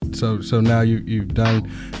So now you've done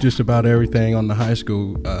just about everything on the high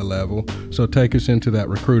school level. So take us into that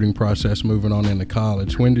recruiting process, moving on into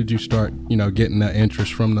college. When did you start, getting that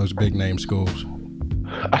interest from those big name schools?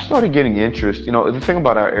 I started getting interest. The thing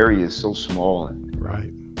about our area is so small and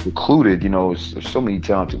Right. secluded. There's so many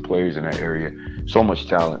talented players in that area, so much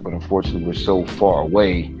talent, but unfortunately we're so far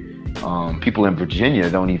away. People in Virginia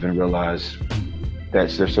don't even realize that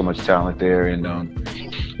there's so much talent there. And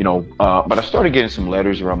but I started getting some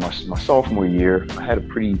letters around my sophomore year. I had a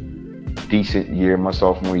pretty decent year my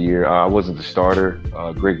sophomore year. I wasn't the starter.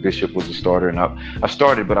 Greg Bishop was the starter, and I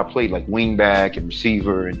started, but I played like wing back and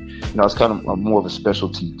receiver, and I was kind of more of a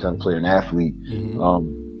specialty kind of player, an athlete.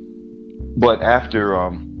 But after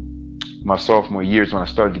my sophomore year is when I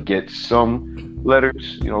started to get some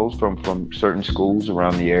letters, from certain schools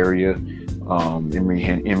around the area, Emory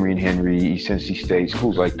and Henry, East Tennessee State,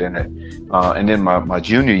 schools like that. And then my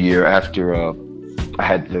junior year, after I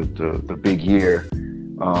had the big year,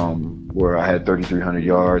 where I had 3,300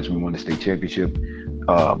 yards, we won the state championship.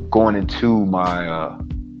 Going into my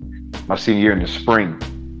senior year in the spring,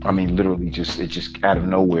 I mean, literally it just out of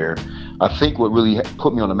nowhere. I think what really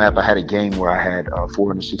put me on the map, I had a game where I had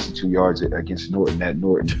 462 yards against Norton at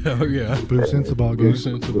Norton. Oh, yeah. Blue Sensabaugh game. Blue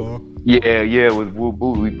Sensabaugh. Yeah, with Will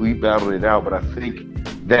Booth, we battled it out. But I think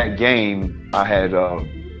that game, I had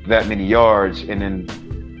that many yards, and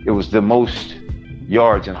then it was the most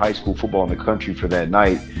yards in high school football in the country for that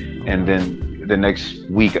night. And then the next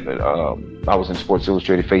week, I was in Sports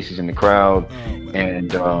Illustrated Faces in the Crowd,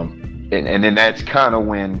 and then that's kind of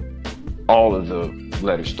when all of the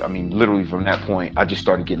letters, I mean, literally from that point, I just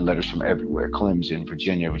started getting letters from everywhere: Clemson,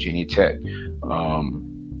 Virginia, Virginia Tech,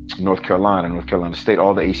 North Carolina State,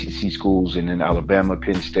 all the ACC schools, and then Alabama,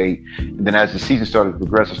 Penn State. And then as the season started to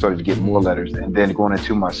progress, I started to get more letters. And then going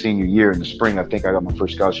into my senior year in the spring, I think I got my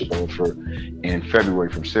first scholarship offer in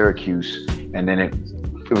February from Syracuse. And then it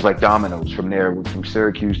was like dominoes from there, from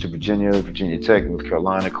Syracuse to Virginia, Virginia Tech, North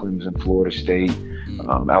Carolina, Clemson, Florida State,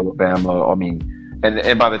 Alabama. I mean,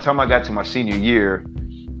 and by the time I got to my senior year,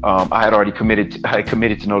 I had already committed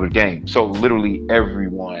to Notre Dame. So literally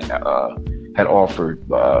everyone had offered.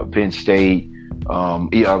 Penn State.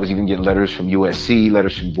 I was even getting letters from USC,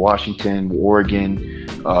 letters from Washington, Oregon,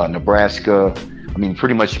 Nebraska. I mean,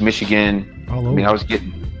 pretty much Michigan. All over. I mean, I was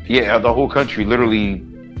getting, the whole country literally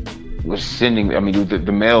was sending. I mean,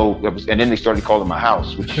 the mail that was, and then they started calling my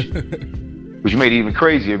house, which made it even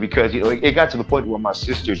crazier because it got to the point where my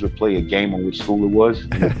sisters would play a game on which school it was.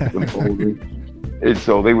 And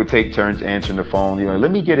so they would take turns answering the phone,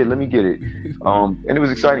 let me get it. And it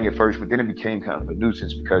was exciting at first, but then it became kind of a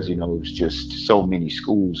nuisance because, it was just so many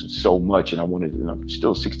schools and so much. And I wanted, I'm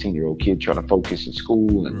still a 16-year-old kid trying to focus in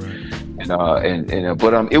school. But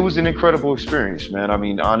it was an incredible experience, man. I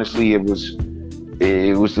mean, honestly, it was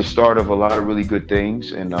the start of a lot of really good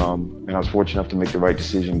things. And I was fortunate enough to make the right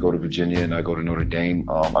decision, go to Virginia, and I go to Notre Dame.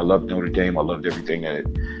 I loved Notre Dame. I loved everything that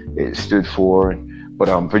it stood for. But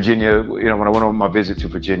Virginia, when I went on my visit to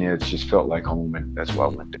Virginia, it just felt like home, and that's why I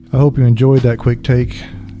went there. I hope you enjoyed that quick take.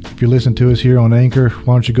 If you listen to us here on Anchor,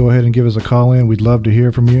 why don't you go ahead and give us a call in? We'd love to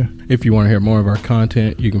hear from you. If you want to hear more of our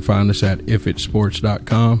content, you can find us at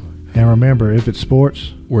ifitsports.com. And remember, if it's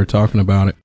sports, we're talking about it.